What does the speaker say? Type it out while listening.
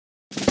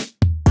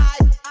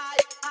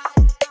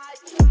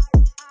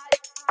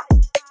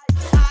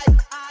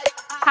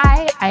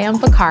am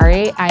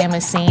Bakari. I am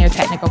a Senior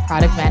Technical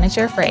Product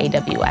Manager for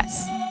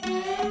AWS.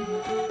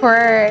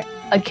 For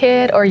a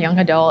kid or young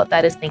adult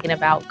that is thinking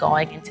about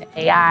going into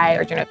AI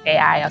or generative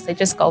AI, I'll say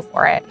just go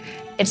for it.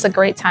 It's a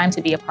great time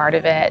to be a part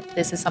of it.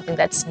 This is something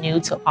that's new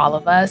to all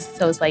of us.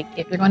 So it's like,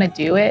 if you're going to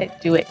do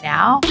it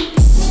now.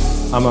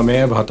 I'm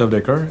Ameya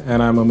Bhattavdekar,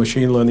 and I'm a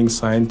machine learning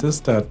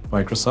scientist at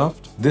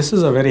Microsoft. This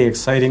is a very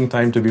exciting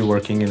time to be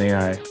working in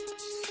AI.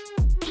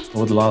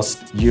 Over the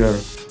last year,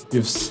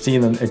 we've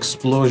seen an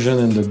explosion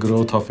in the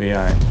growth of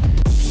AI.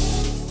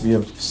 We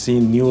have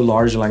seen new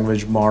large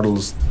language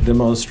models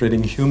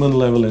demonstrating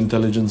human-level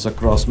intelligence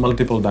across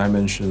multiple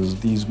dimensions.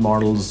 These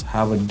models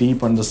have a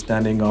deep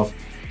understanding of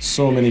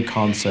so many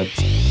concepts.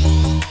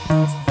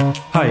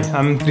 Hi,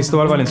 I'm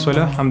Cristobal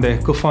Valenzuela. I'm the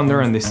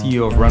co-founder and the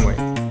CEO of Runway.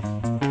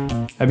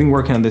 I've been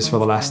working on this for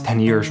the last 10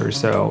 years or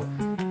so,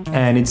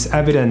 and it's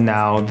evident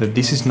now that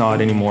this is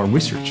not anymore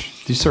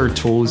research. These are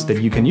tools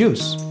that you can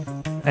use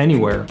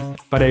anywhere,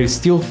 but I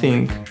still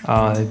think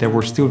that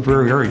we're still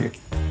very early.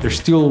 There's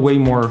still way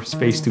more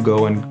space to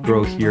go and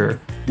grow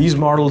here. These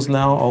models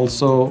now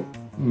also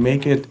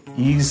make it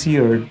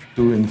easier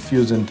to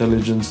infuse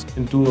intelligence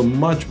into a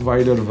much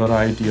wider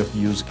variety of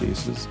use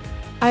cases.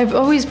 I've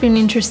always been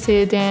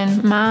interested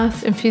in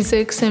math and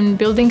physics and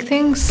building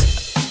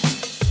things.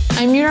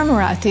 I'm Mira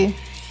Murati.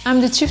 I'm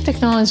the Chief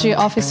Technology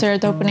Officer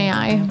at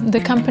OpenAI,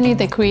 the company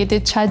that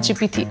created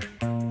ChatGPT.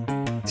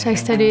 So I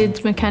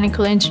studied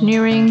mechanical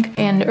engineering,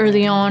 and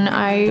early on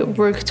I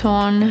worked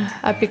on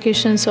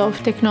applications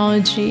of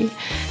technology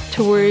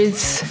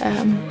towards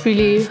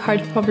really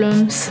hard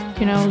problems,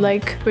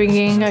 like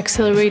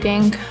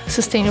accelerating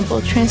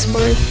sustainable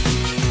transport.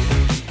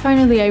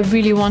 Finally, I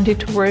really wanted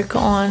to work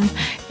on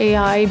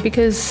AI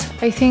because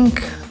I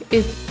think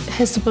it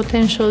has the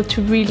potential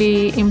to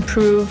really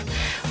improve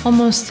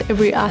almost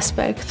every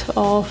aspect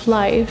of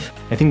life.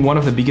 I think one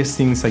of the biggest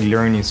things I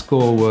learned in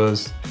school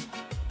was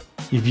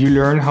if you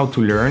learn how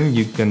to learn,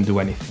 you can do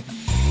anything.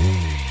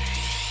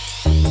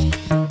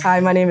 Hi,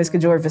 my name is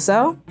Kajor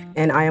Vassell,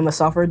 and I am a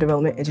software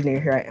development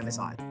engineer here at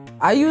Amazon.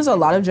 I use a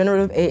lot of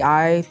generative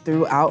AI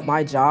throughout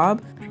my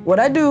job. What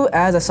I do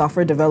as a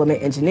software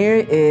development engineer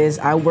is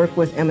I work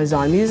with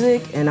Amazon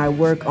Music, and I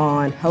work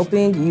on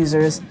helping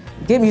users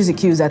get music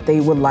cues that they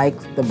would like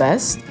the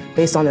best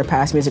based on their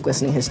past music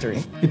listening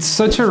history. It's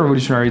such a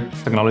revolutionary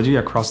technology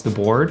across the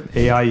board.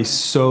 AI is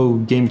so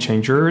game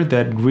changer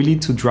that really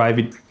to drive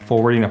it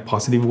forward in a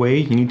positive way,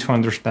 you need to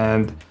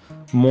understand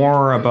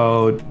more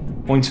about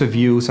points of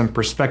views and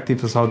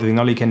perspectives of how the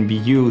technology can be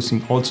used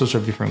in all sorts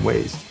of different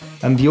ways.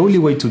 And the only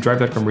way to drive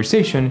that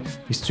conversation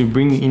is to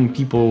bring in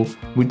people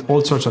with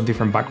all sorts of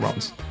different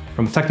backgrounds,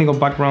 from technical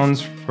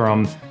backgrounds,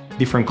 from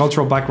different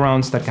cultural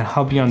backgrounds that can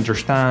help you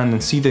understand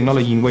and see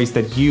technology in ways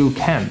that you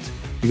can't,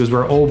 because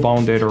we're all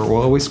bounded or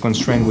we're always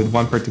constrained with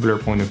one particular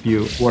point of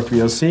view. What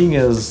we are seeing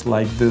is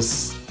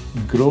this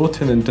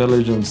growth in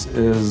intelligence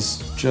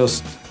is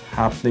just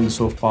happening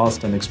so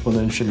fast and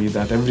exponentially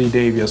that every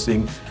day we are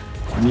seeing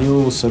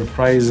new,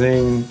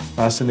 surprising,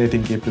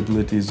 fascinating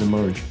capabilities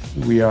emerge.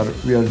 We are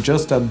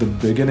just at the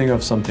beginning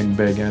of something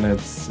big, and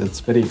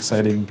it's very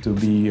exciting to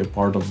be a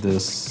part of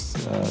this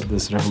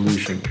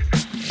revolution.